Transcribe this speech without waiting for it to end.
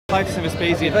Titus and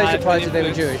Vespasian. I'm very surprised that they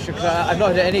were Jewish, because I've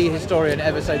not heard any historian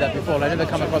ever say that before. I've never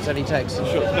come across any text.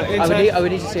 Sure. I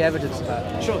would need to see evidence of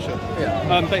that. Sure.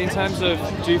 Yeah. But in terms of,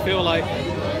 do you feel like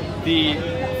the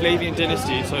Flavian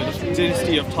dynasty, so the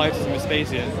dynasty of Titus and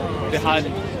Vespasian, they had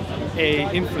a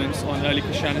influence on early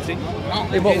Christianity?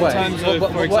 In what way? Terms of,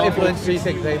 what example, influence do you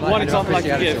think they might have on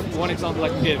Christianity? One example I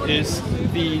can give is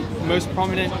the most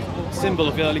prominent symbol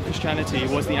of early Christianity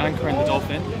was the anchor and the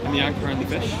dolphin, and the anchor and the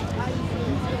fish.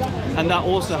 And that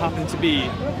also happened to be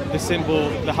the symbol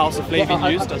the House of Flavian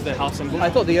used as their house symbol. I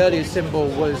thought the earliest symbol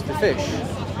was the fish.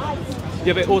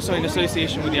 Yeah, but also in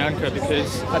association with the anchor,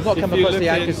 because I've not come across the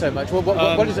anchor so much.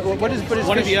 What is it? What is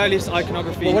one fish? of the earliest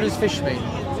iconography. Well, what does fish mean?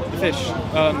 The fish.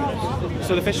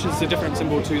 So the fish is a different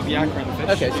symbol to the anchor and the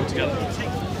fish. Okay, so together.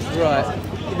 Right.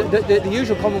 The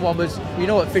usual common one was, you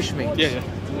know what fish means? Yeah.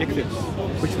 Ichthys.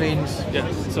 Which means? Yeah.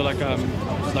 So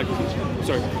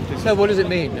sorry. Please. No. What does it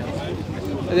mean?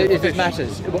 If it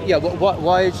matters. Yeah.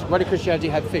 Why did Christianity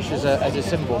have fish as a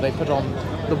symbol? They put on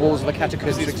the walls of the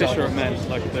catacombs. These fish are meant,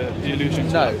 like the illusion.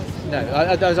 No.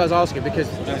 I was asking because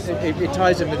it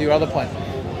ties in with your other point.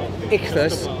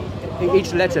 Ichthys.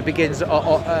 Each letter begins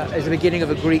as the beginning of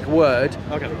a Greek word,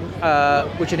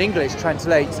 which in English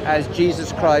translates as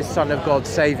Jesus Christ, Son of God,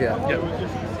 Saviour. Yeah.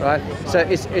 Right. So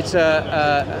it's an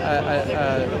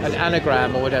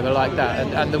anagram or whatever like that,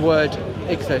 and the word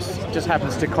ichthys just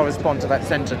happens to correspond to that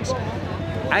sentence.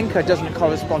 Anchor doesn't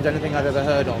correspond to anything I've ever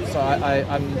heard of, so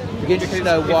I'm beginning to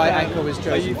know why anchor was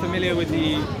chosen. Are you familiar with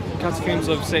the catacombs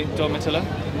of Saint Domitilla?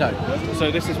 No.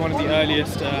 So this is one of the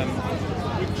earliest.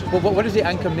 Well, what does the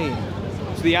anchor mean?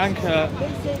 So the anchor,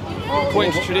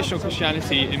 according to traditional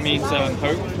Christianity, it means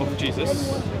hope of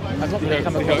Jesus. I've not really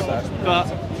come across that. But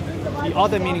the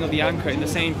other meaning of the anchor in the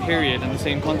same period and the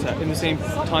same context, in the same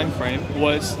time frame,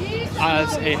 was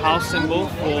as a house symbol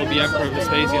for the Emperor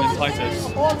Vespasian and Titus.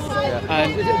 Yeah.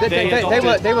 And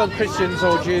they weren't Christians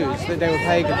or Jews. They were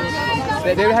pagans.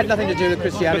 They had nothing to do with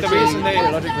Christianity. But the reason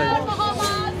theologically.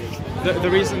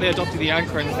 The reason they adopted the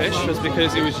anchor and fish was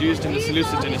because it was used in the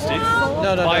Seleucid dynasty.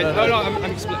 No. I'm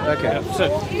explaining. Okay. Yeah.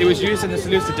 So it was used in the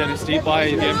Seleucid dynasty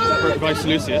by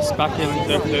Seleucus back in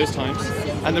those times,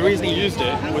 and the reason he used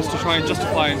it was to try and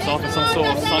justify himself as some sort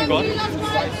of sun god.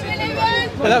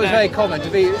 Well, that was very common to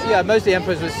be. Yeah, most of the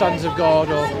emperors were sons of God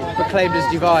or proclaimed as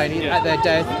divine at their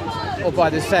death, or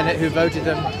by the Senate who voted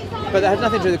them. But that had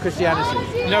nothing to do with Christianity.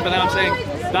 No, but then I'm saying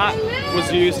that was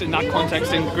used in that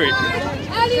context in Greek.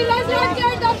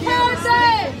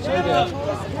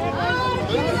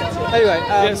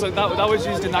 Anyway, so that was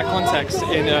used in that context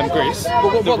in Greece.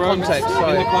 What context?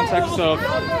 Sorry. In the context of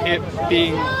it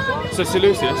being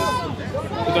Seleucus,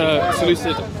 the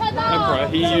Seleucid emperor,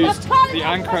 he used the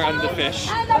anchor and the fish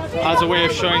as a way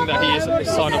of showing that he is a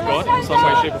son of God in some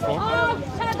way, shape, or form.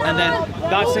 And then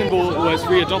that symbol was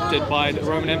readopted by the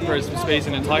Roman emperors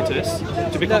Vespasian and Titus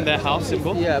to become their house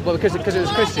symbol. Yeah, well, because it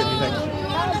was Christian, you think?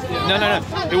 No.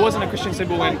 It wasn't a Christian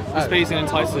symbol when Vespasian and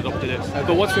Titus adopted it. Okay.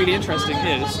 But what's really interesting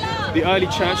is the early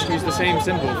church used the same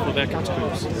symbol for their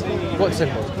catacombs. What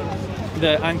symbol?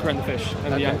 The anchor and the fish,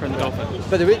 and the anchor and the dolphin.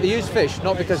 But they used fish,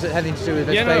 not because it had anything to do with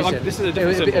Vespasian. Yeah, this is a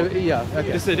different symbol.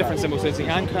 Okay. This is a different symbol. So it's the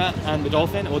anchor and the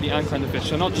dolphin, or the anchor and the fish.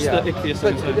 So not just the ichthys.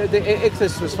 But the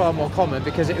ichthys was far more common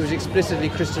because it was explicitly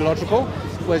Christological,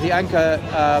 where the anchor.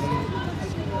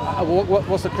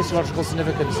 What's the Christological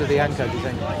significance of the anchor, do you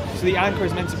think? So the anchor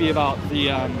is meant to be about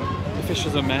the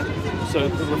fishers of men, so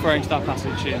referring to that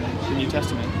passage in the New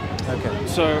Testament. Okay.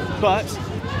 So, but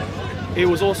it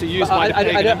was also used by the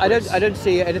pagan emperors. I don't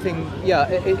see anything. Yeah,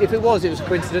 if it was a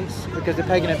coincidence because the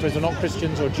pagan emperors were not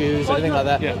Christians or Jews or anything like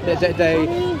that. Yeah.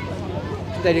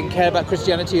 They didn't care about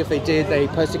Christianity. If they did, they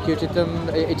persecuted them.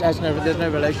 There's no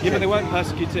relationship. Yeah, but they weren't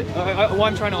persecuted. What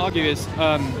I'm trying to argue is.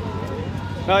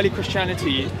 Early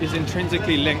Christianity is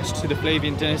intrinsically linked to the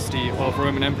Flavian dynasty of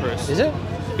Roman emperors. Is it?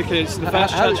 Because the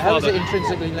first church father. How is it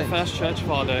intrinsically linked? The first church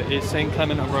father is Saint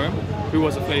Clement of Rome, who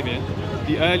was a Flavian.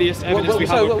 The earliest evidence we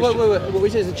have of Christian...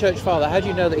 Which is the church father? How do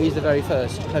you know that he's the very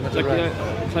first Clement of Rome?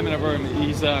 Clement of Rome,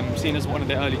 he's seen as one of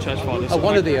the early church fathers. Oh,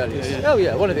 one of the earliest. Yeah. Oh,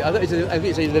 yeah, one of the. I thought he's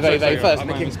the very first.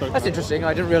 That's interesting.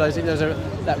 I didn't realise there was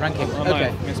that ranking.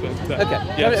 Okay.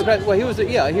 Yeah. Well, he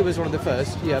was one of the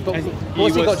first. Yeah, but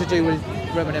what's he got to do with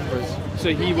Roman emperors?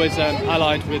 So he was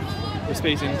allied with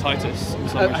Vespasian and Titus.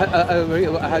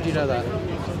 How do you know that?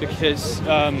 Because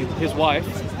his wife.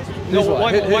 His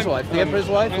wife? The emperor's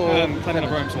wife, or Clement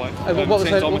of Rome's wife? What was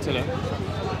Saint her? Domitilla.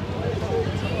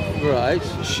 Right.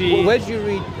 Where did you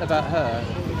read about her?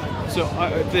 So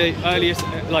the earliest,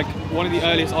 like one of the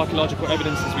earliest archaeological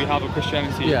evidences we have of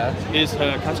Christianity is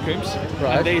her catacombs,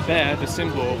 right? And they bear the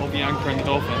symbol of the anchor and the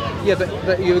dolphin. Yeah,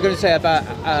 but you were going to say about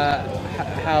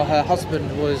how her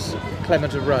husband was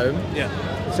Clement of Rome. Yeah.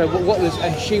 So what was,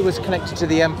 and she was connected to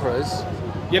the emperors.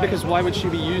 Yeah, because why would she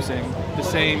be using the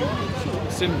same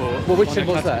symbol? Well, which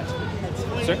symbol is that?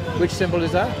 Sorry? Which symbol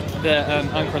is that? The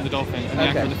anchor and the dolphin, and the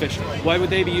anchor and the fish. Why would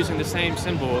they be using the same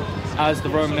symbol as the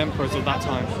Roman emperors of that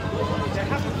time?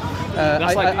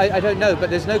 I don't know, but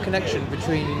there's no connection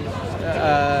between,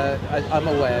 I'm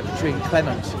aware, between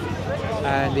Clement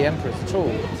and the emperors at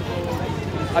all.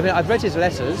 I mean, I've read his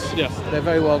letters. Yeah. They're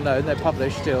very well known. They're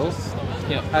published still.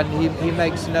 Yeah. And he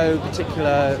makes no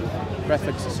particular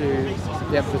reference to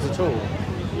the emperors at all.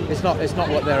 It's not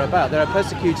what they're about. They're a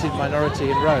persecuted minority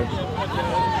in Rome.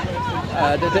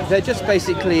 They're just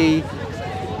basically,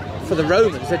 for the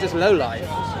Romans, they're just lowlife,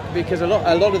 because a lot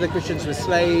of the Christians were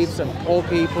slaves and poor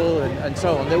people and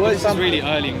so on. There were this is really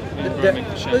early in Roman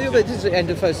Christianity. Well, this is the end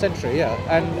of the 1st century, yeah.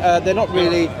 And they're not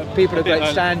really people of great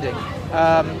standing. There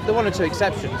are one or two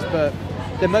exceptions, but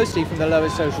they're mostly from the lower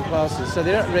social classes, so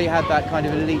they don't really have that kind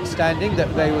of elite standing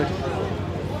that they would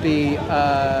be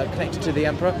connected to the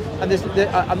emperor. And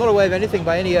I'm not aware of anything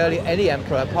by any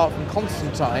emperor apart from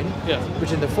Constantine,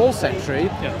 which in the 4th century,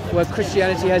 where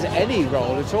Christianity has any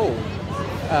role at all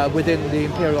within the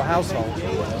imperial household.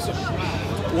 So,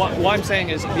 what I'm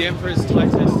saying is the emperors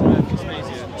Titus and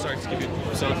Vespasian, sorry to give you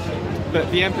but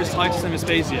the emperors Titus and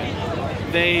Vespasian,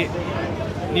 they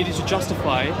needed to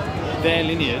justify their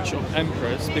lineage of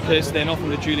emperors because they're not from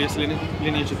the Julius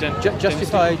lineage of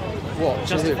Justify what?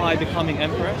 Justify becoming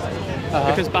emperor.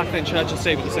 Because back then church and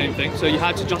state were the same thing. So you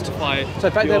had to justify... So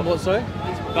back then what, sorry?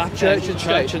 Back then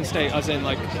church and state, as in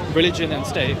like religion and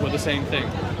state, were the same thing.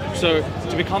 So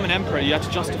to become an emperor, you had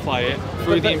to justify it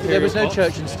through the imperial There was no court.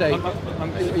 church and state.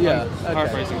 I'm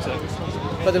paraphrasing, so.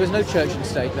 But there was no church and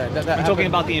state then. I'm talking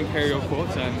about the imperial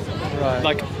court, and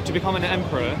like to become an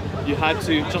emperor, you had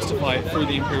to justify it through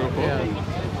the imperial court.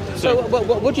 Yeah. So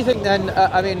what do you think then?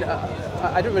 I mean,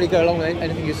 I don't really go along with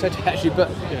anything you said actually, but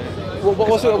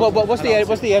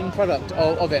what's the end product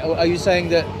of it? Are you saying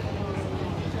that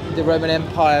the Roman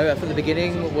Empire from the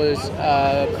beginning was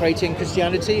creating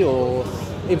Christianity or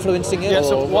influencing it? Yeah.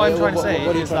 So or what I'm trying to say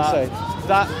what are you is trying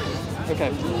that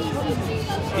okay.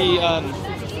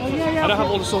 I don't have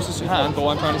all the sources to hand, but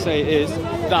what I'm trying to say is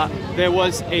that there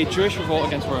was a Jewish revolt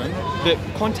against Rome. The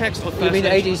context of You mean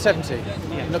AD 70?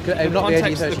 Yeah. Not The AD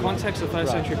context of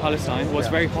first century Palestine was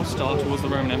very hostile towards the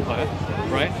Roman Empire,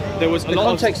 right? There was a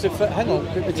lot of... Hang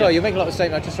on, sorry, you're making a lot of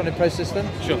statements. I'm just trying to process them.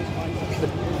 Sure. The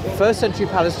first century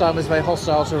Palestine was very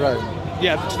hostile to Rome.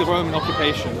 Yeah, to the Roman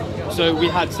occupation. So we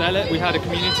had a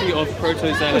community of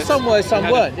proto-zealots. Well, some were, some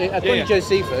weren't. According to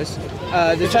Josephus,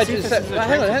 hang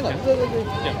on.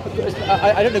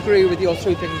 I don't agree with your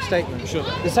sweeping statement. Sure.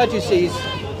 The Sadducees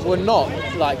were not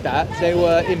like that. They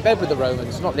were in bed with the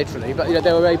Romans, not literally, but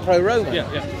they were very pro-Roman.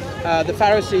 The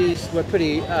Pharisees were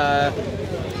pretty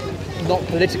not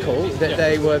political.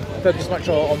 They were focused much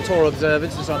on Torah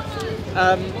observance and so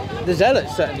on. The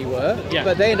Zealots certainly were,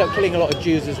 but they ended up killing a lot of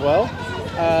Jews as well.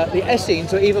 The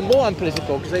Essenes were even more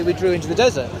unpolitical because they withdrew into the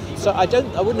desert. So I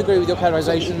wouldn't agree with your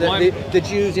characterization that the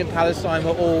Jews in Palestine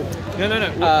were all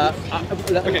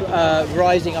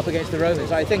rising up against the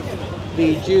Romans. I think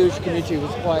the Jewish community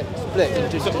was quite split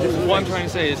into different what I'm trying to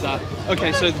say is that,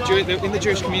 okay, so in the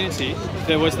Jewish community,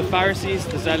 there was the Pharisees,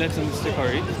 the Zealots, and the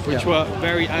Sicarii, which were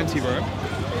very anti-Rome.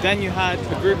 Then you had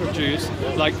a group of Jews,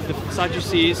 like the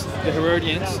Sadducees, the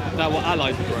Herodians, that were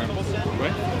allied with Rome,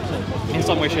 right? In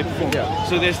some way, shape, or form.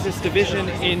 So there's this division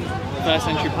in first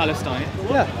century Palestine.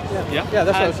 Yeah, that's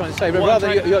what I was trying to say. But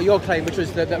rather your claim, which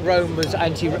was that Rome was the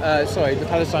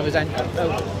Palestine was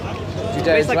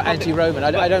Judeans were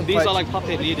anti-Roman. These are like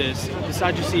puppet leaders. The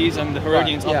Sadducees and the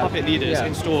Herodians are puppet leaders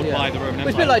installed by the Roman Empire.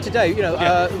 It's a bit like today,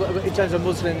 in terms of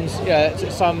Muslims,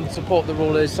 some support the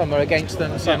rulers, some are against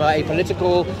them, some are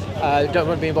apolitical, don't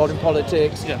want to be involved in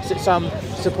politics. Some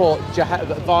support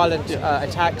violent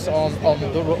attacks on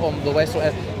the West.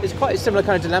 It's quite a similar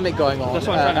kind of dynamic going on. That's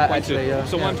what I'm trying to point to.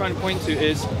 So what I'm trying to point to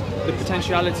is the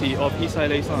potentiality of Isa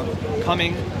alayhi salam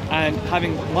coming and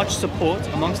having much support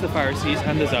amongst the Pharisees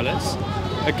and the Zealots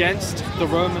against the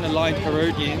Roman-aligned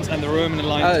Herodians and the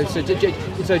Roman-aligned... So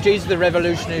Jesus the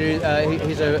revolutionary,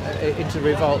 he's into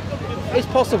revolt. It's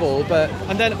possible, but...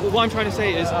 And then what I'm trying to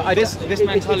say is this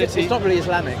mentality... It's not really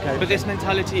Islamic. But this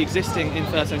mentality existing in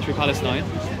first century Palestine,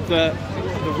 the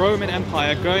Roman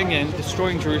Empire going in,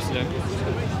 destroying Jerusalem,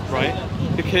 right?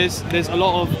 Because there's a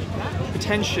lot of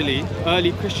potentially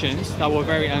early Christians that were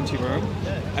very anti-Rome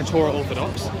and Torah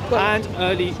Orthodox,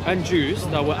 and Jews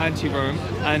that were anti-Rome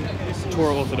and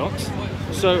Torah Orthodox.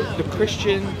 So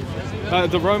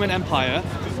the Roman Empire,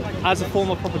 as a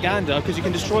form of propaganda, because you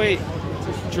can destroy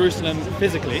Jerusalem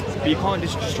physically, but you can't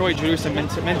destroy Jerusalem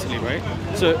mentally, right?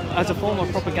 So as a form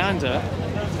of propaganda,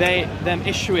 them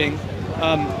issuing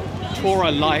Torah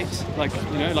light, like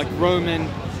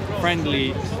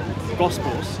Roman-friendly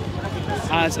Gospels,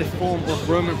 as a form of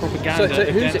Roman propaganda. So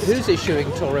who's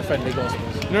issuing Torah-friendly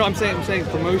Gospels? No, I'm saying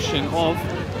promotion of.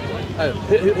 Oh,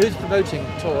 who's promoting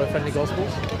Torah-friendly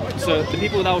Gospels? So the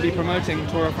people that will be promoting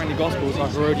Torah-friendly Gospels are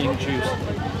Herodian Jews.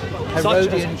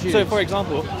 Jews. So, for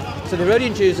example. So the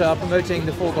Herodian Jews are promoting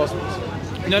the 4 Gospels.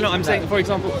 No, I'm saying, for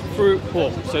example, through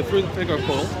Paul. So through the figure of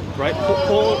Paul, right?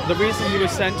 Paul, the reason he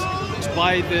was sent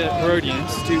by the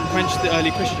Herodians to quench the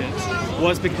early Christians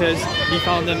was because he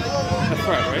found them a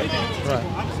threat, right? Right.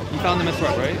 He found them a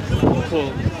threat, right?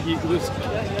 Paul, he was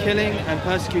killing and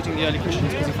persecuting the early Christians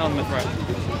because he found them a threat.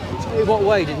 In what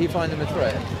way did he find them a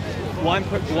threat?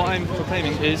 What I'm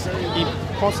proclaiming is he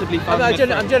possibly found them a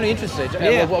threat. I'm generally interested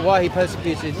why he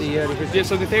persecuted the early Christians. Yeah,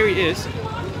 so the theory is,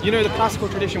 the classical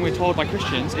tradition we're told by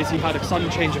Christians is he had a sudden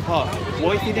change of heart.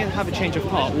 What if he didn't have a change of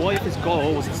heart? What if his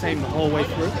goal was the same the whole way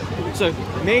through? So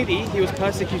maybe he was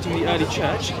persecuting the early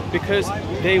church because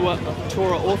they were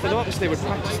Torah Orthodox, they would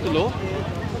practice the law,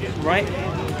 right?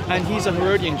 And he's a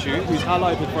Herodian Jew who's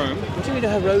allied with Rome. What do you mean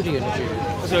a Herodian Jew?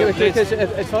 So because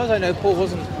as far as I know, Paul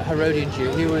wasn't a Herodian Jew.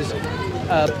 He was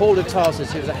Paul of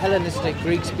Tarsus. He was a Hellenistic,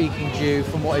 Greek-speaking Jew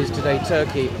from what is today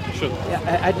Turkey. Sure.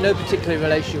 Had no particular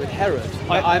relation with Herod,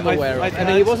 I'm aware of. I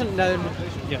mean, he wasn't known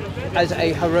as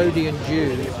a Herodian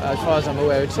Jew, as far as I'm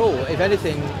aware at all. If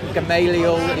anything,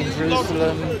 Gamaliel in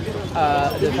Jerusalem,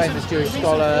 the famous Jewish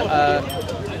scholar,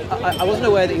 I wasn't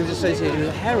aware that he was associated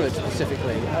with Herod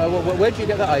specifically. Where did you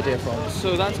get that idea from?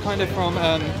 So that's kind of from,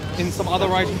 in some other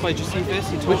writings by Josephus,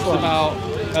 he talks about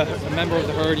a member of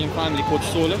the Herodian family called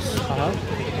Saulus.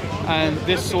 And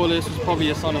this Saulus was probably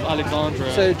a son of Alexandra.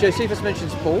 So Josephus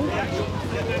mentions Paul?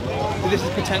 This is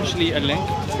potentially a link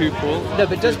to Paul. No,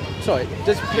 but does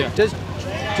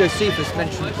Josephus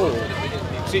mention Paul?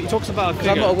 So he talks about a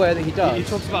figure. I'm not aware that he does. He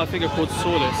talks about a figure called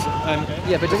Saulus.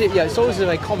 Saulus is a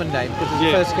very common name because he's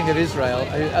the first king of Israel.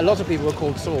 A lot of people were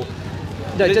called Saul.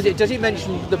 No, does he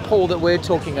mention the Paul that we're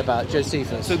talking about,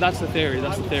 Josephus? So that's the theory.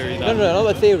 No,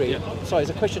 not a theory. Yeah. Sorry,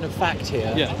 it's a question of fact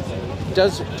here. Yeah.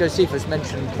 Does Josephus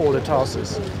mention Paul of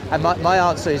Tarsus? And my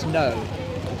answer is no.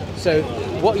 So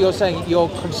what you're saying, you're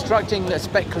constructing a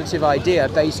speculative idea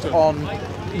based on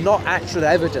not actual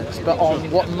evidence, but on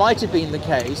what might have been the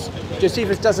case.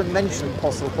 Josephus doesn't mention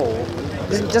Apostle Paul,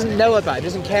 doesn't know about him,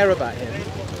 doesn't care about him.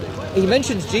 He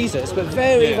mentions Jesus, but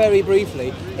very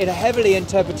briefly, in a heavily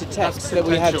interpreted text that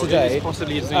we have today. It's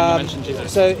possibly assumed to mention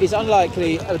Jesus. So it's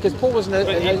unlikely, because Paul wasn't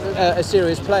a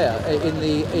serious player in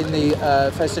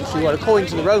the first century world, according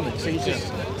to the Romans. So he's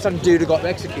just some dude who got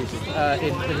executed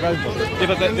in Rome. Yeah,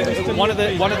 but one of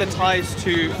the ties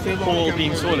to Paul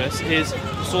being Saulus is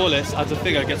Saulus as a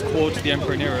figure gets called to the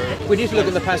Emperor Nero. We need to look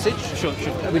at the passage. Sure.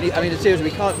 Seriously,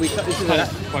 we can't.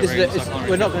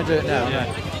 We're not going to do it now. Yeah.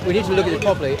 We need to look at it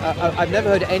properly. I've never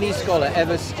heard any scholar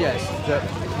ever suggest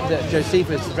that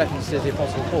Josephus references the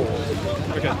Apostle Paul.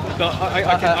 Okay, but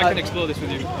I can explore this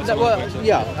with you.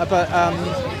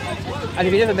 And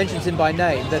if he never mentions him by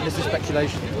name, then this is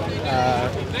speculation.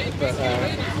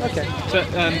 Okay. So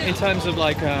in terms of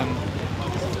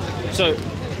so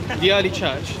the early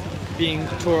church being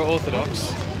Torah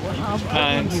Orthodox,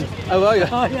 and I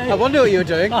wonder what you were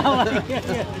doing.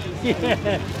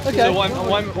 Okay. So what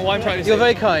I'm trying to say. You're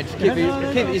very kind.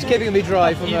 He's keeping me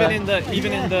dry from. Even in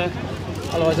the.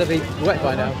 Otherwise, I'd be wet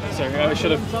by now. Sorry, I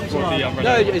should have brought the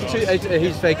umbrella. No,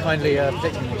 he's very kindly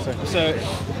protecting me. So,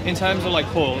 in terms of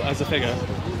Paul as a figure,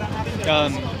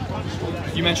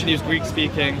 you mentioned he was Greek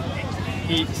speaking.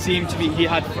 He seemed to be. He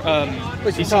had.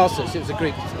 Which is Tarsus. It was a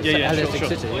Greek Hellenistic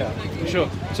city. Yeah. Sure.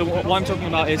 So what I'm talking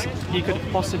about is he could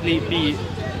possibly be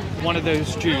one of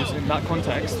those Jews in that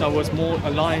context that was more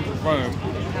aligned with Rome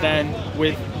than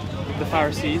with the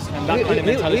Pharisees and that kind of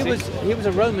mentality. He was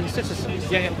a Roman citizen.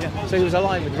 Yeah. So he was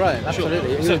aligned with Rome.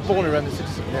 Absolutely. Sure. He was born a Roman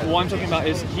citizen. Yeah. What I'm talking about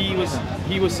is he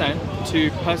was sent to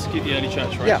persecute the early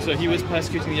church, right? Yeah. So he was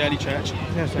persecuting the early church,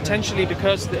 potentially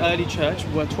because the early church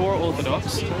were Torah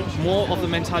Orthodox, more of the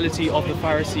mentality of the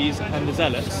Pharisees and the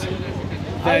Zealots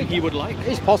than he would like.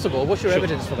 It's possible. What's your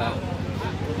evidence for that?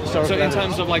 So in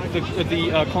terms of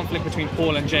the conflict between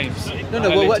Paul and James.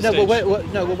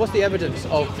 What's the evidence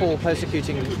of Paul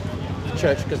persecuting the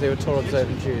church because they were Torah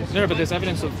observant Jews? No, but there's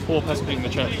evidence of Paul persecuting the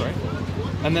church, right?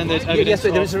 And then there's evidence. Yes,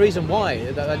 but there is a reason why.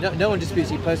 No one disputes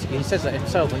he persecuted. He says that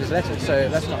himself in his letter, so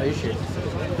that's not an issue.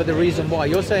 But the reason why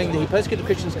you're saying that he persecuted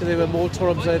Christians because they were more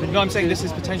Torah observant. No, I'm saying this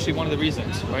is potentially one of the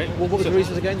reasons, right? Well, what were the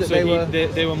reasons again? That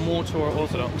they were more Torah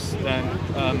orthodox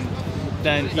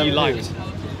than he liked.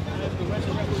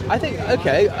 I think,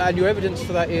 okay, and your evidence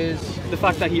for that is? The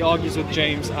fact that he argues with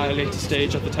James at a later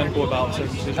stage at the temple about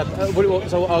circumcision.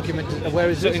 What argument, where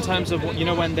is it? In terms of,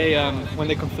 when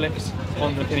they conflict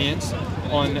on opinions,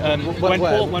 on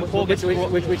when Paul gets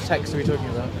which text are we talking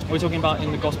about? We're talking about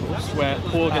in the Gospels, where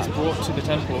Paul gets brought to the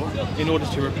temple in order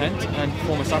to repent and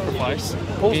perform a sacrifice.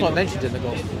 Paul's not mentioned in the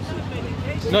Gospels.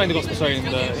 No, in the Gospel, sorry, in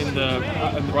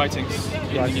the writings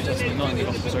in the New Testament, not in the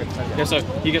Gospel, sorry. Yeah, so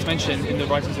he gets mentioned in the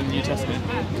writings in the New Testament,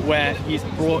 where he's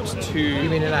brought to. You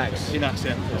mean in Acts? In Acts,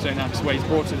 yeah. So in Acts, where he's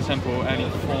brought to the temple and he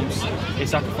performs a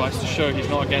sacrifice to show he's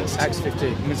not against Acts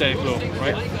 15 Mosaic law,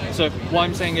 right? So what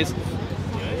I'm saying is,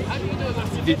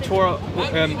 the Torah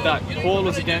that Paul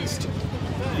was against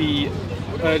the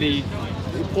early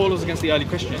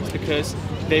Christians because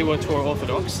they were Torah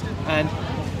orthodox, and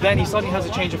then he suddenly has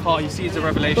a change of heart. He sees the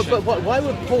revelation. But why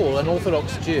would Paul, an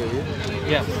Orthodox Jew,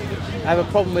 have a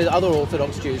problem with other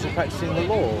Orthodox Jews who are practicing the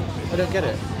law? I don't get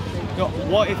it. No,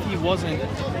 what if he wasn't?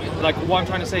 Like, what I'm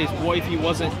trying to say is, what if he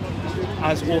wasn't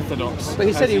as Orthodox? But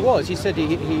he said he was. He said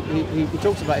he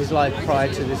talks about his life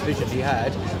prior to this vision he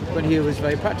had when he was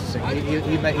very practicing.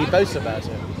 He boasts about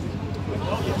it.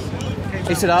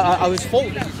 He said, I was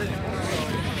faultless.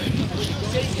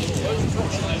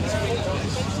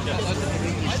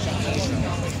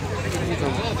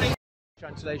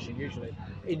 Translation usually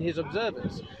in his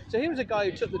observance. So he was a guy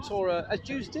who took the Torah as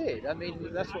Jews did. I mean,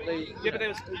 that's what they. Yeah,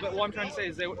 but what I'm trying to say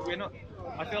is we're not.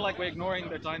 I feel like we're ignoring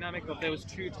the dynamic of there was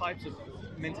two types of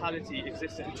mentality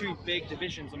existing, two big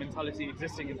divisions of mentality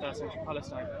existing in first century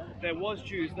Palestine. There was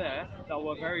Jews there that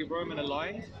were very Roman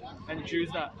aligned, and Jews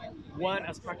that weren't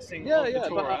as practicing the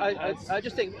Torah. But I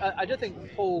just think I don't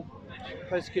think Paul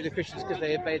persecuted Christians because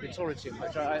they obeyed the Torah too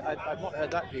much. I've not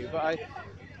heard that view, but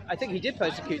I think he did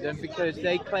persecute them because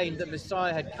they claimed that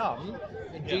Messiah had come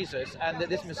in Jesus and that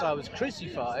this Messiah was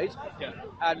crucified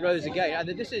and rose again, and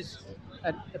that this is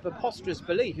a preposterous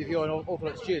belief if you're an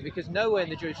Orthodox Jew, because nowhere in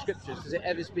the Jewish scriptures does it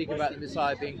ever speak about the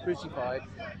Messiah being crucified,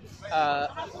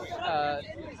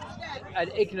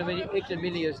 an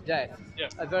ignominious death,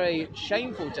 a very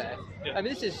shameful death. I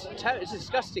mean, it's a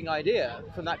disgusting idea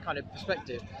from that kind of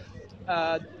perspective.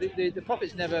 The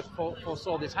prophets never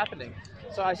foresaw this happening.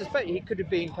 So I suspect he could have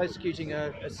been persecuting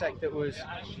a sect that was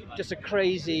just a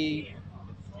crazy,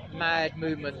 mad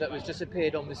movement that was just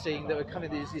appeared on the scene, that were kind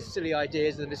of these silly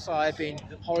ideas of the Messiah being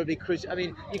horribly crucified. I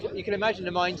mean, you can imagine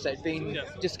the mindset being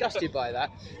disgusted by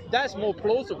that. That's more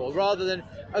plausible rather than,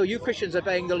 oh, you Christians are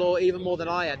obeying the law even more than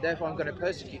I am, therefore I'm going to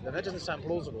persecute them. That doesn't sound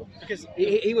plausible. Because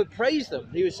he would praise them.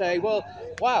 He would say, well,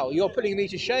 wow, you're putting me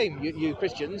to shame, you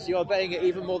Christians. You're obeying it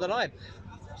even more than I am.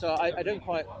 So I don't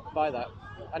quite buy that.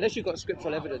 Unless you've got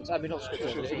scriptural evidence. I mean, not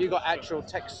scriptural evidence. If you've got actual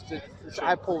text to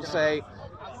have Paul say,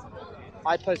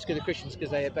 I persecuted the Christians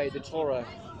because they obeyed the Torah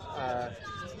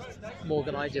more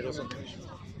than I did or something.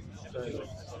 So.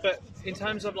 But in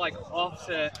terms of like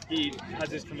after he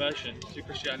has his conversion to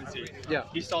Christianity,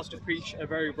 he starts to preach a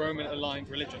very Roman-aligned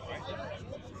religion, right?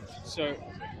 So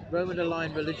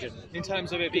Roman-aligned religion. In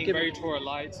terms of it being very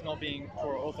Torah-light, not being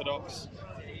Torah-orthodox.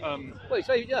 Well,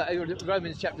 so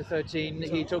Romans chapter 13,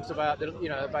 he talks about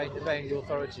obeying the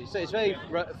authority. So it's very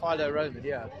Philo-Roman,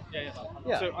 yeah.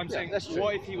 So I'm saying,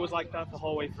 what if he was like that the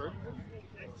whole way through,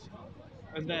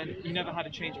 and then he never had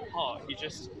a change of heart? He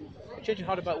just a change of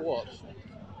heart about what?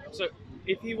 So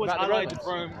if he was allied with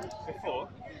Rome before.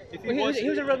 He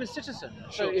was a Roman citizen.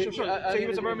 So he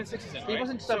was a Roman citizen. Right? He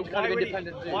wasn't some kind of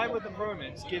independent dude. Why would the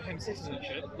Romans give him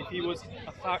citizenship if he was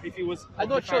I'm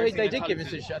not sure they did give him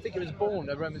citizenship. I think he was born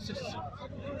a Roman citizen.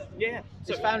 Yeah.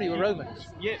 His family were Romans.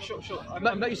 Yeah, sure.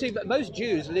 But you see, most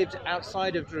Jews lived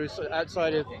outside of Jerusalem,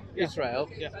 outside of Israel,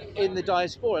 in the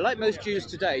diaspora. Like most Jews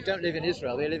today, don't live in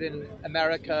Israel. They live in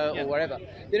America or wherever.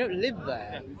 They don't live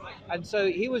there. And so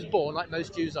he was born, like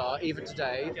most Jews are, even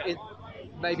today,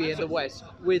 maybe in the West,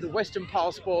 with Western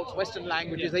passports, Western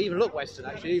languages. They even look Western,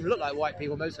 actually. They even look like white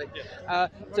people, mostly.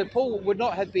 So Paul would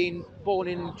not have been born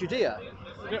in Judea.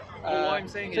 No, what I'm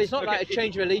saying so it's not like a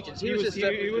change of allegiance. He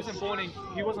wasn't born in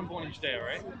Judea,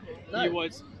 right? No.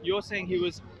 You're saying he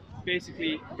was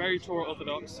basically very Torah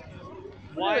orthodox.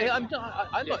 Why?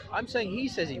 No, I'm saying he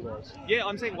says he was. Yeah,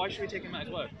 I'm saying, why should we take him at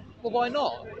his word? Well, why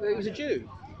not? He was a Jew.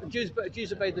 Jews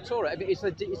obeyed the Torah. I mean, it's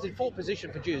the default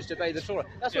position for Jews to obey the Torah.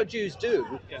 That's what Jews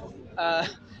do.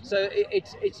 So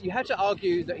it's you had to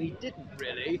argue that he didn't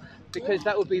really, because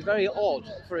that would be very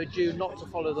odd for a Jew not to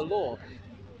follow the law.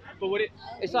 But would it?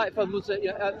 It's like for Muslim.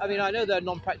 I mean, I know they're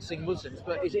non-practicing Muslims,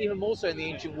 but it's even more so in the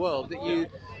ancient world that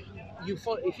you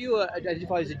follow, if you were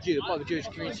identified as a Jew, part of the Jewish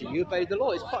community, you obeyed the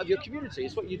law. It's part of your community.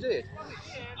 It's what you did.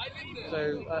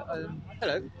 So,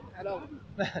 hello. Hello.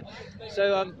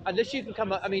 So, unless you can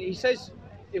come up, I mean, he says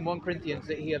in 1 Corinthians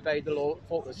that he obeyed the law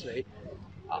faultlessly.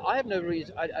 I have no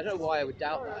reason. I don't know why I would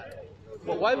doubt that.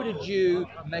 But why would a Jew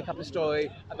make up a story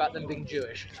about them being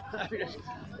Jewish? I mean,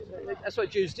 that's what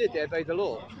Jews did. They obeyed the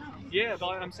law. Yeah, but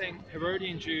I'm saying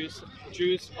Herodian Jews.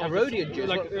 Herodian Jews?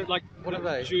 Like what are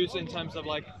they? Jews in terms of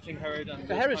like King Herod and.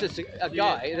 The Herod's just a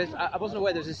guy. Yeah. I wasn't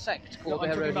aware there was a sect called the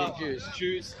Herodian Jews.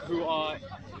 Jews who are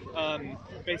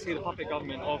basically the puppet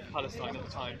government of Palestine at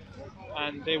the time,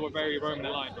 and they were very Roman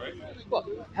aligned, right? Well,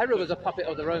 Herod was a puppet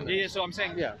of the Romans. Yeah, so I'm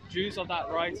saying Jews of that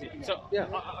variety. So yeah,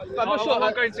 I'm not sure.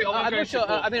 I'm not sure.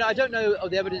 I mean, I don't know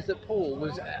of the evidence that Paul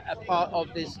was a part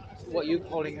of this. What you're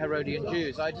calling Herodian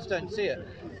Jews, I just don't see it.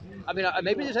 I mean,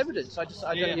 maybe there's evidence. I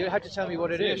don't. You have to tell me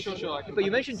what it is. Yeah, sure. But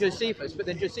you mentioned Josephus, but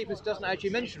then Josephus doesn't actually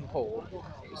mention Paul,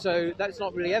 so that's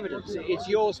not really evidence. It's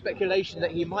your speculation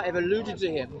that he might have alluded to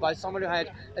him by someone who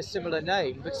had a similar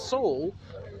name. But Saul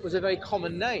was a very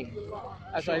common name,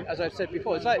 as I've said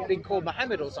before. It's like being called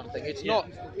Muhammad or something. It's not.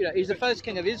 He's the first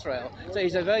king of Israel, so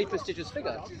he's a very prestigious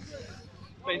figure.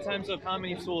 But in terms of how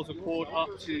many Sauls were called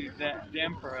up to the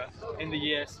emperor in the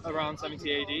years around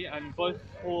 70 AD, and both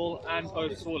Paul and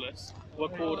both Saulus were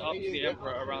called up to the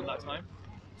emperor around that time.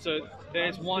 So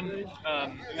there's one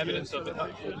evidence of it,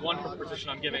 one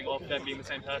proposition I'm giving of them being the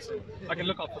same person. I can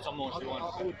look up for some more if you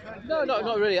want. No,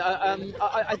 not really.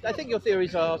 I think your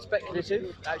theories are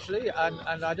speculative, actually,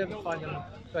 and I don't find them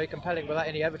very compelling without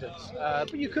any evidence.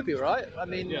 But you could be right. I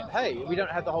mean, hey, we don't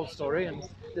have the whole story, and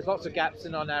there's lots of gaps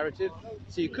in our narrative,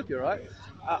 so you could be right.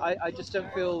 I just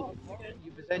don't feel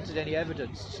you presented any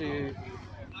evidence to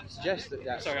suggest that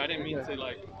that's... Sorry, I didn't mean to,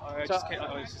 like... I was just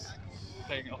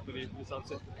playing it off with you.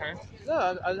 Karen?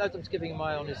 No, I'm just giving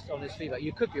my honest feedback.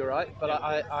 You could be right, but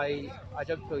I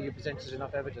don't feel you presented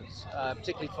enough evidence,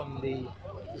 particularly from the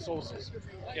sources.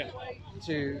 Yeah.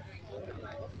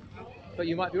 But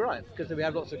you might be right, because we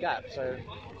have lots of gaps, so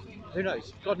who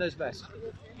knows? God knows best.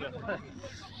 Yeah.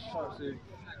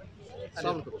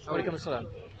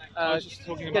 I was just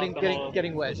talking about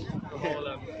getting wet. I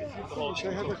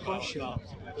have a question.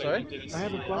 Sorry? I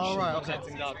have a question. All right.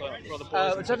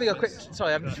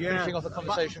 Sorry, I'm just finishing off a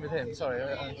conversation with him. Sorry.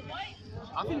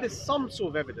 I think there's some sort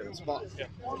of evidence, but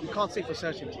you can't say for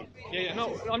certainty.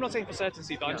 No, I'm not saying for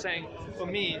certainty, but I'm saying for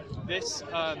me, this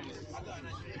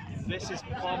is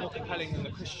far more compelling than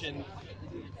the Christian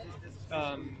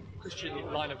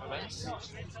line of events.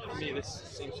 For me, this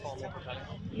seems far more compelling.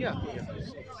 Yeah,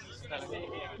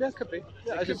 could be.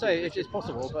 Yeah, as I say, it's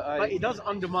possible, but it does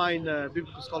undermine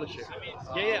biblical scholarship.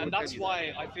 And that's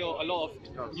why I feel a lot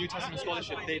of New Testament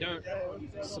scholarship, they don't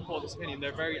support this opinion.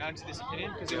 They're very anti this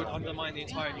opinion because it would undermine the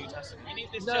entire New Testament.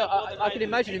 No, I can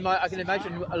imagine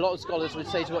a lot of scholars would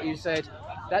say to what you said,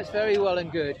 that's very well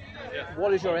and good.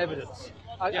 What is your evidence?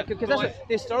 Because the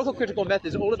historical critical method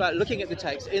is all about looking at the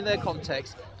text in their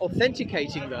context,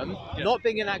 authenticating them, not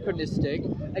being anachronistic,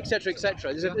 etc.,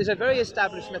 etc. There's a very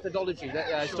established methodology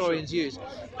that historians use,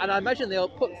 and I imagine they'll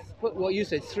put what you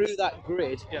said through that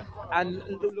grid and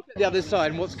look at the other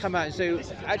side and what's come out. So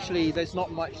actually, there's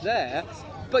not much there.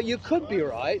 But you could be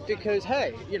right because,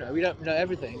 hey, we don't know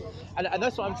everything, and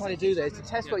that's what I'm trying to do there is to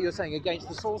test what you're saying against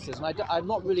the sources. And I'm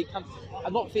not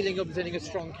feeling you're presenting a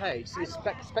strong case. It's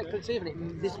speculative,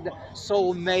 and this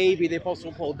Saul may be the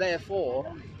Apostle Paul. Therefore,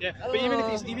 but even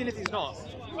if he's not,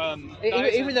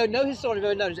 even though no historian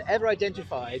I've ever known has ever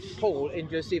identified Paul in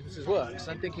Josephus' works,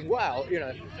 I'm thinking, wow,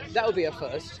 that would be a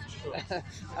first.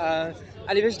 And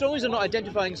if historians are not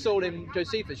identifying Saul in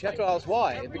Josephus, you have to ask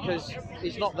why, because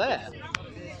he's not there.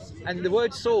 And the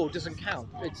word Saul doesn't count.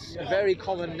 It's a very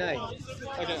common name.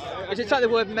 It's like the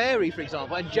word Mary, for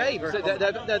example, and James.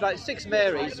 There are like 6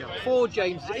 Marys, 4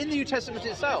 James in the New Testament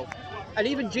itself. And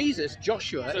even Jesus,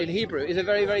 Joshua in Hebrew, is a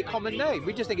very, very common name.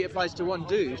 We just think it applies to one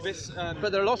dude.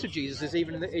 But there are lots of Jesuses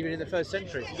even in the first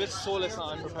century. This Saulus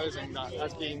I'm proposing that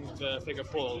as being the figure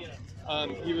Paul.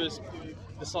 He was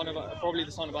probably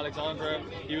the son of Alexandra.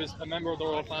 He was a member of the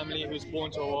royal family. He was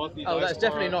born to a wealthy. That's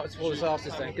definitely not Paul's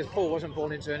Arthur's thing, because Paul wasn't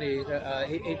born into any.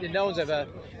 No one's ever.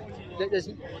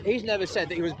 He's never said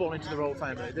that he was born into the royal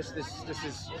family. This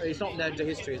is. He's not known to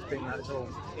history as being that at all.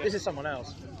 This is someone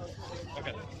else.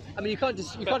 Okay. I mean, you can't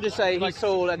just say he's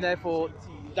Saul and therefore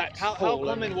that's how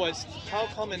common was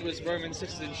Roman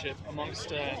citizenship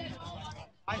amongst.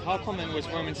 how common was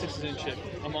Roman citizenship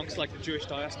amongst like the Jewish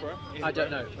diaspora? I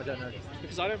don't know.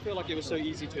 Because I don't feel like it was so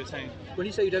easy to attain. When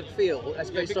you say you don't feel, that's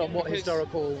based on what because-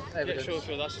 historical evidence? Yeah,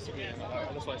 sure. That's just a feeling.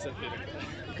 That's why I said feeling.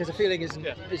 Because a feeling isn't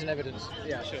Yeah. evidence.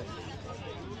 Yeah. Sure.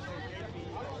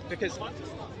 Because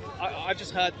I've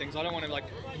just heard things. I don't want to like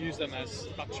use them as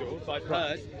factual, but I've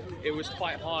heard it was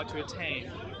quite hard to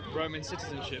attain Roman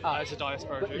citizenship as a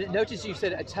diaspora Jew. But notice you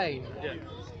said attain. Yeah.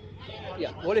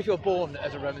 Yeah. What if you're born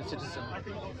as a Roman citizen?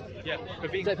 Yeah.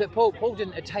 But being But Paul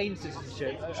didn't attain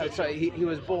citizenship. Sorry, he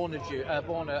was born a Jew,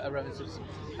 born a Roman citizen.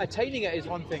 Attaining it is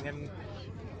one thing, and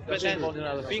but being then born in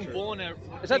another. being born a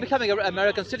It's like becoming an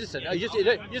American citizen. You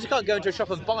just can't go into a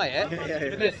shop and buy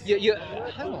it.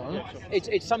 Hang on.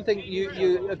 It's something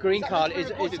a green card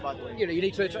is you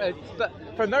need to. But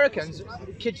for Americans,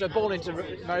 kids are born into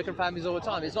American families all the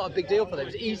time. It's not a big deal for them.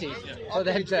 It's easy for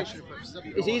them to.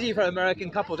 It's easy for an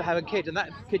American couple to have a kid, and that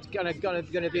kid's gonna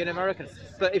be an American.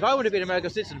 But if I want to be an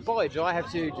American citizen, boy, do I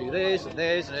have to do this and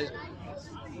this and this.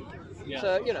 Yeah.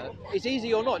 So it's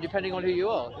easy or not depending on who you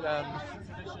are.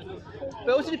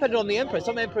 But also depended on the emperor.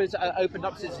 Some emperors opened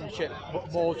up citizenship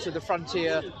more to the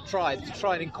frontier tribes to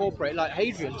try and incorporate, like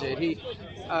Hadrian did.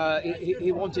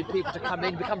 He wanted people to come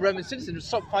in, become Roman citizens, and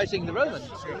stop fighting the Romans.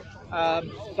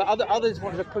 But others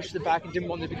wanted to push them back and didn't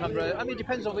want to become Roman. I mean, it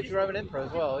depends on which Roman emperor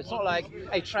as well. It's not like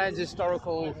a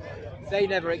trans-historical. They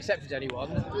never accepted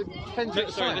anyone. It depends.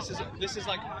 Sorry, this is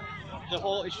like. The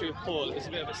whole issue of Paul is a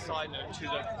bit of a side note to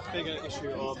the bigger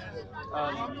issue of,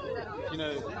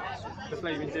 the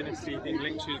Flavian dynasty being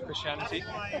linked to Christianity.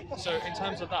 So in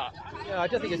terms of that, I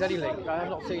don't think there's any link. I've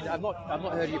not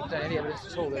heard you present any evidence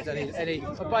at all. There's any.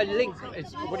 But by link,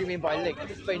 what do you mean by link?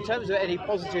 But in terms of any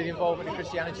positive involvement in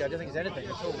Christianity, I don't think there's anything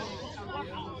at all.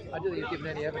 I don't think you've given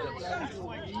any evidence at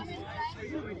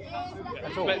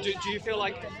all. But do you feel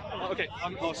like, okay,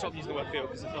 I'll stop using the word feel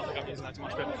because I feel like I'm using that too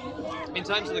much, but in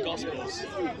terms of the Gospels,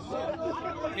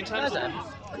 Nazam.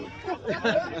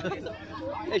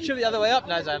 It should be the other way up,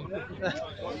 Nazam. do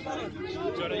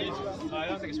you want to use I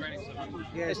don't think it's raining so much.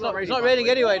 Yeah, it's not raining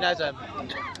anyway, Nazam.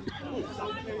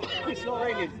 It's not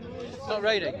raining. It's not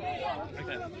raining.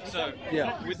 Okay, so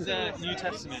with the New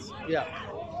Testament, Yeah.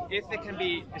 if it can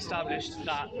be established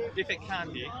that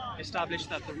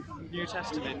the New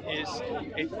Testament is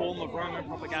a form of Roman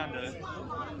propaganda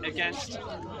against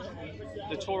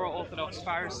the Torah Orthodox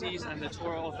Pharisees and the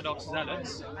Torah Orthodox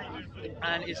Zealots,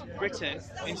 and is written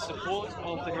in support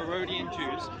of the Herodian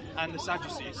Jews and the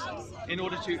Sadducees in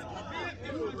order to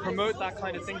promote that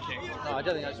kind of thinking. No, I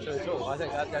don't think that's true at all. I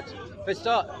think that's. For a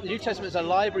start, the New Testament is a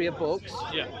library of books.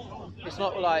 Yeah. It's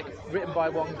not like written by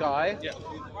one guy. Yeah.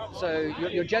 So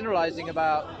you're generalizing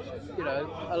about,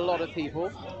 a lot of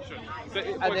people. Sure. But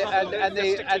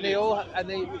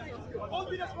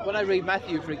when I read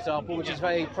Matthew, for example, which is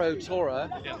very pro-Torah,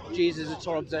 Jesus, a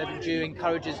Torah observant Jew,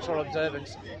 encourages Torah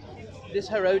observance. This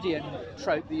Herodian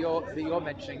trope that you're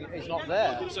mentioning is not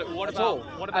there. So what at about all.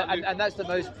 what about Luke? And that's the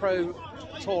most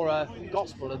pro-Torah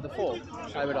gospel of the four,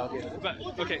 I would argue. But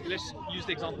okay, let's use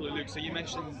the example of Luke. So you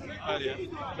mentioned earlier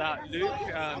that Luke,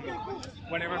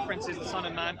 when it references the Son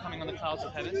of Man coming on the clouds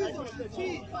of heaven,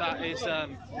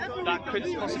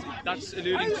 that's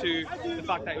alluding to the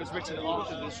fact that it was written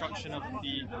after the destruction of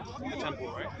the temple,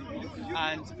 right?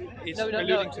 And it's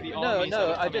alluding to the armies.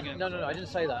 I didn't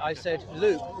say that. I said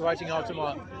Luke, writing after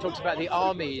Mark, talks about the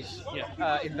armies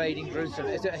invading Jerusalem.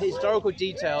 It's a historical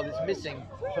detail that's missing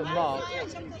from Mark,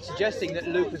 suggesting that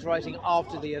Luke was writing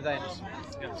after the event.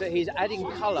 So he's adding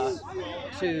colour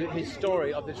to his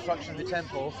story of the destruction of the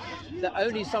temple that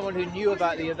only someone who knew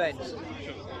about the event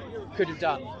could have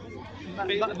done.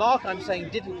 Mark, I'm saying,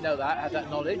 didn't know that, had that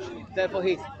knowledge. Therefore, I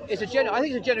think it's a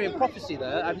genuine prophecy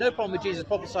there. I have no problem with Jesus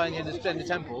prophesying in the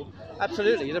temple.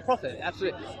 Absolutely, he's a prophet,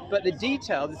 absolutely. But the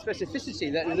detail, the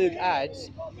specificity that Luke adds,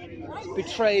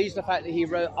 betrays the fact that he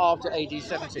wrote after AD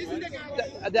 70.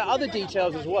 There are other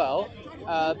details as well,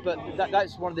 but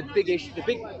that's one of the big issues.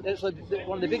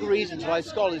 One of the big reasons why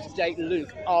scholars date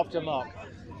Luke after Mark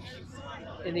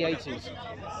in the 80s.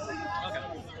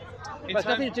 But it's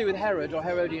nothing to do with Herod or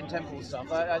Herodian temple stuff.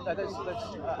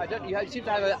 You seem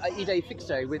to have an idée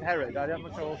fixe with Herod. I'm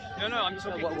not sure. No, I'm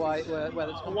talking. Where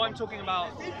that's come what I'm talking about,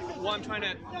 what I'm trying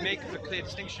to make a clear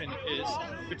distinction is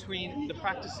between the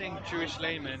practicing Jewish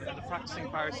laymen and the practicing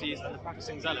Pharisees and the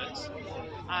practicing Zealots,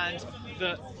 and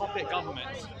the puppet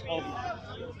government of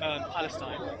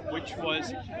Palestine, which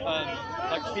was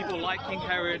like people like King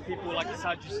Herod, people like the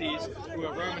Sadducees, who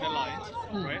are Roman aligned,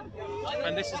 right?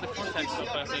 And this is the context of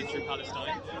first century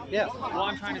Palestine. Yeah.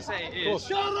 What I'm trying to say is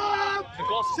the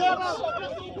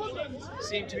Gospels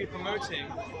seem to be promoting.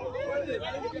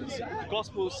 The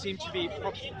Gospels seem to be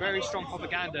very strong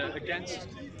propaganda against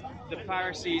the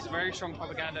Pharisees, very strong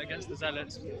propaganda against the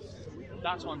Zealots.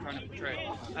 That's what I'm trying to portray.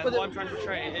 And what I'm trying to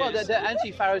portray is... Well, they're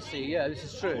anti-Pharisee, yeah, this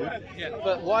is true. Yeah.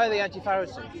 But why are they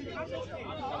anti-Pharisee?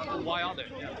 Why are they?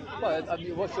 Yeah. Well, I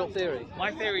mean, what's your theory? My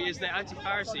theory is they're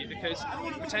anti-Pharisee because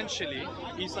potentially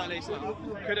Isa alayhi salam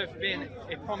could have been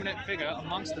a prominent figure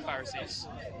amongst the Pharisees,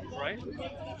 right?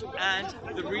 And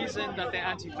the reason that they're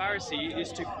anti-Pharisee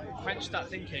is to quench that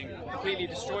thinking, completely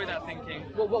destroy that thinking.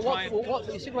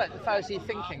 What you speak about the Pharisee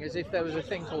thinking as if there was a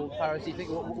thing called Pharisee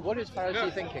thinking. What is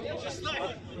Pharisee thinking?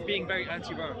 Being very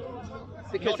anti-Rome.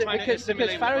 Because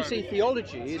Pharisee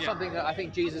theology is something that I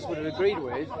think Jesus would have agreed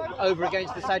with over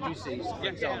against the Sadducees, for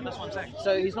example. That's what I'm saying.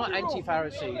 So he's not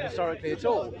anti-Pharisee historically at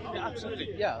all. Yeah,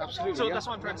 absolutely. Yeah, absolutely. So that's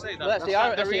what I'm trying to say. Well, that's the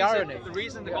irony. The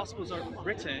reason the Gospels are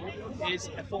written is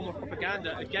a form of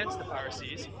propaganda against the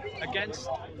Pharisees, against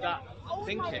that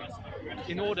thinking,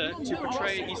 in order to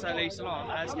portray Isa alayhi salam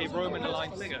as a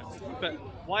Roman-aligned figure. But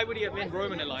why would he have been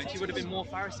Roman-aligned? He would have been more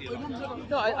Pharisee-aligned.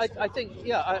 No, I think,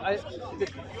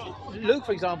 Luke,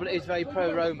 for example, is very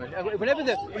pro-Roman. Whenever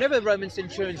the Roman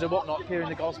centurions and whatnot appear in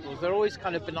the Gospels, they're always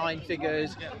kind of benign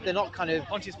figures. Yeah. They're not kind of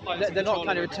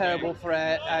a terrible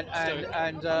threat.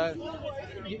 And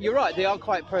you're right, they are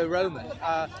quite pro-Roman.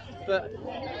 But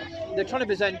they're trying to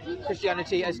present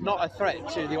Christianity as not a threat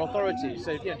to the authorities.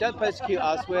 So don't persecute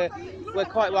us. We're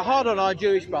hard on our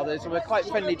Jewish brothers, and we're quite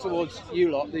friendly towards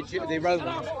you lot, the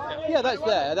Romans. Yeah,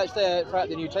 that's there throughout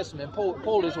the New Testament.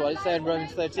 Paul as well. It's there in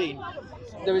Romans 13.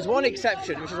 There is one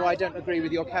exception, which is why I don't agree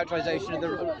with your characterization of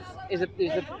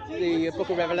the Book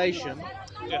of Revelation,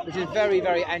 which is very,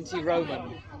 very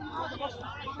anti-Roman.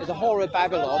 The whore of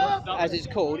Babylon, as it's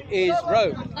called, is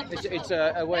Rome. It's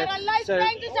a way. So,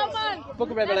 Book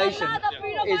of Revelation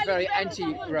is very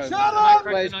anti-Rome,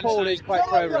 whereas Paul is quite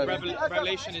pro-Roman.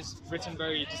 Revelation is written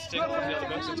very distinct from the other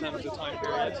books in terms of the time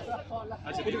period,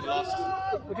 as it did last.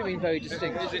 What do you mean very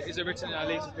distinct? Is it written in a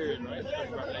later period, right?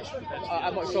 Revelation.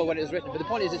 I'm not sure when it was written, but the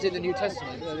point is, it's in the New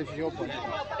Testament. This is your point.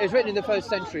 It was written in the 1st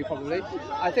century, probably.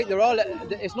 I think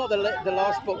it's not the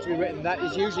last book to be written. That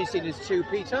is usually seen as 2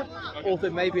 Peter,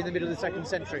 authored maybe in the middle of the 2nd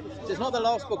century. So it's not the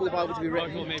last book of the Bible to be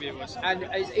written. Well, maybe it was. And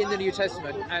it's in the New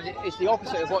Testament, and it's the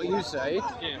opposite of what you say.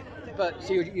 Yeah. But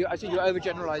so I think you're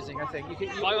overgeneralizing. I think I'm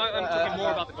talking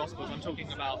more about the Gospels. I'm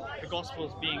talking about the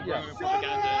Gospels being Roman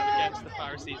propaganda against the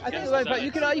Pharisees. I think, but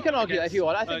you can argue that if you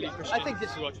want. I think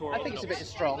it's a bit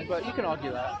strong, but you can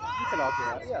argue that.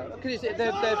 Yeah, because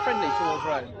they're friendly towards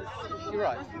Rome. You're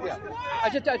right. Yeah. I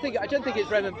don't think it's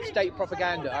Roman state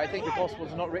propaganda. I think the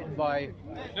Gospels are not written by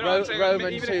Romans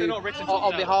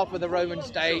on behalf of the Roman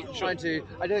state. Sure. I don't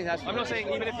think that's. I'm not saying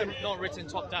even if they're not written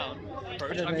top down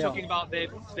approach. I'm talking about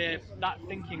that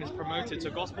thinking is promoted. So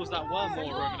Gospels that were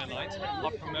more Roman-aligned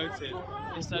are promoted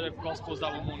instead of Gospels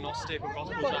that were more Gnostic or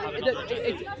Gospels that had another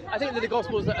agenda. I think that the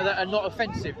Gospels that are not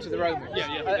offensive to the Romans.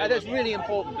 Yeah. That's really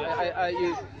important.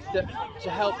 To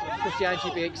help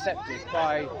Christianity be accepted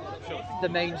by the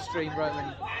mainstream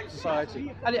Roman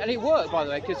society. And it worked, by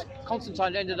the way, because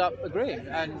Constantine ended up agreeing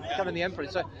and becoming the emperor.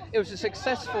 So it was a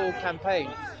successful campaign.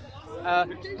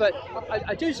 But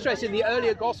I do stress in the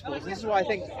earlier Gospels, this is why I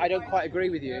think I don't quite agree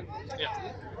with you.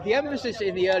 Yeah. The emphasis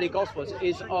in the early Gospels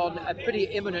is on a pretty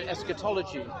imminent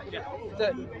eschatology. Yeah.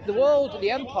 The world, the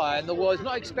empire and the world is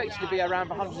not expected to be around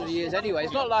for hundreds of years anyway.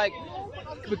 It's not like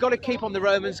we've got to keep on the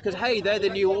Romans because, hey, they're the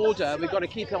new order. We've got to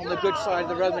keep it on the good side of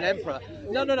the Roman emperor.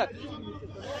 No.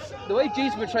 The way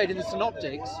Jesus portrayed in the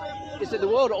Synoptics is that the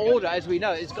world order, as we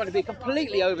know, is going to be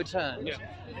completely overturned,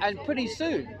 and pretty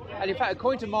soon. And in fact,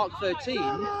 according to Mark 13,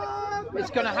 it's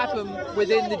going to happen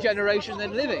within the generation they're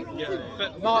living.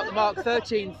 But Mark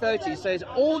 13:30 says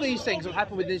all these things will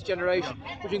happen within this generation,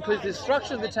 which includes the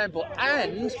destruction of the temple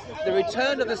and the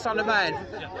return of the Son of Man,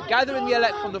 gathering the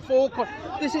elect from the four corners.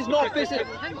 This is not business.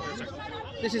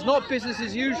 This is not business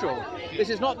as usual. This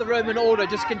is not the Roman order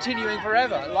just continuing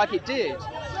forever like it did.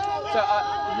 So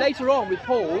later on with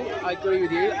Paul, I agree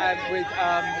with you, and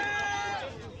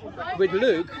with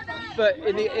Luke, but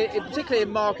particularly in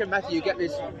Mark and Matthew, you get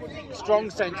this strong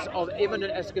sense of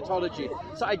imminent eschatology.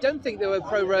 So I don't think they were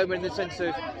pro-Roman in the sense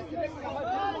of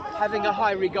having a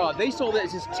high regard. They saw that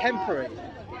as temporary,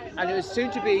 and it was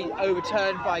soon to be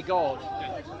overturned by God.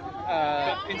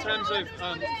 But in terms of,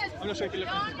 I'm not sure if you're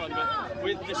looking at this part, but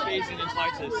with Vespasian and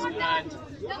Titus, and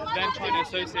them trying to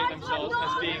associate themselves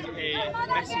as being a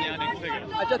messianic figure.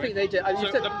 I don't think they did.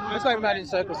 So It's going around in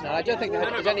circles now. I don't think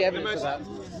there's any evidence of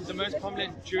that. The most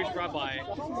prominent Jewish rabbi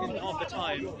of the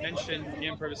time mentioned the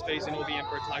Emperor Vespasian or the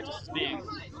Emperor Titus as being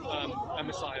a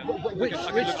Messiah. Which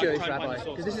Jewish rabbi?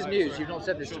 Because this is news. You've not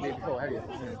said this to me before, have you?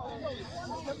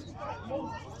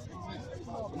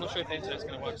 I'm not sure if the internet's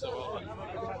going to work so well.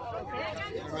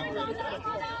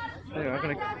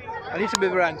 Anyway, I need to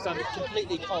move around because I'm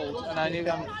completely cold and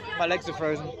my legs are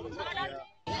frozen.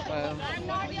 My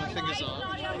fingers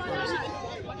are frozen.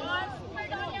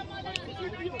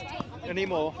 Any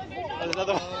more? There's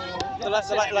another one. They're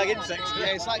like insects. Yeah,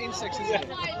 it's like insects, isn't it?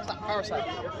 It's like parasites.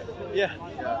 Yeah.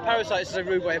 Parasites is a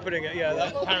rude way of putting it.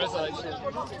 Yeah, Parasites. Okay.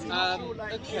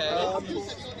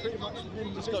 Pretty much.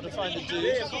 Just got to find the dude.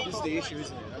 This is the issue,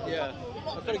 isn't it? Yeah.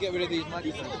 I've got to get rid of these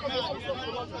microphones.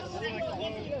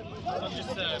 I'm just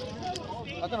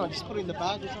I don't know, just put it in the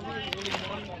bag or something.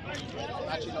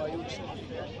 Actually, no,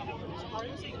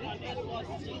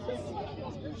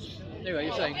 Anyway,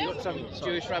 you're saying you've got some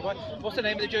Jewish rabbi. What's the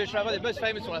name of the Jewish rabbi? The most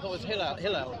famous one I thought was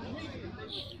Hillel.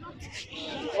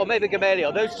 Or maybe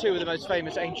Gamaliel. Those two are the most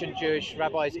famous ancient Jewish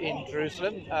rabbis in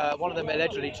Jerusalem. One of them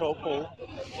allegedly taught Paul.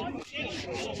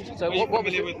 So what was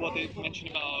familiar with what they mentioned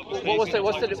about?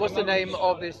 what's the name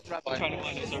of this rabbi? I'm trying to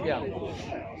find it. Sorry. Yeah.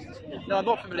 No, I'm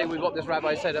not familiar with what this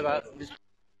rabbi said about this.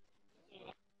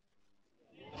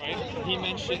 Right? He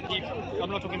mentioned, I'm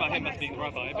not talking about him as being the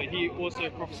rabbi, but he also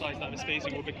prophesied that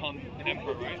Vespasian will become an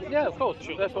emperor, right? Yeah, of course.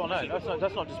 Sure. That's well known.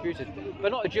 That's not disputed.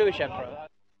 But not a Jewish emperor.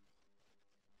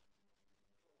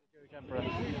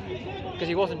 Because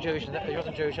he wasn't Jewish. He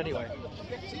wasn't Jewish anyway.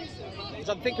 It's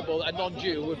unthinkable that a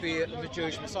non-Jew would be the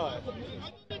Jewish Messiah.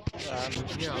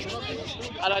 Yeah.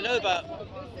 And I know about.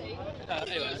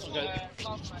 Anyway, let's go.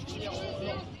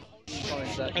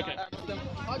 Okay.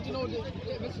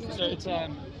 So it's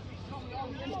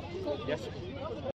Yes.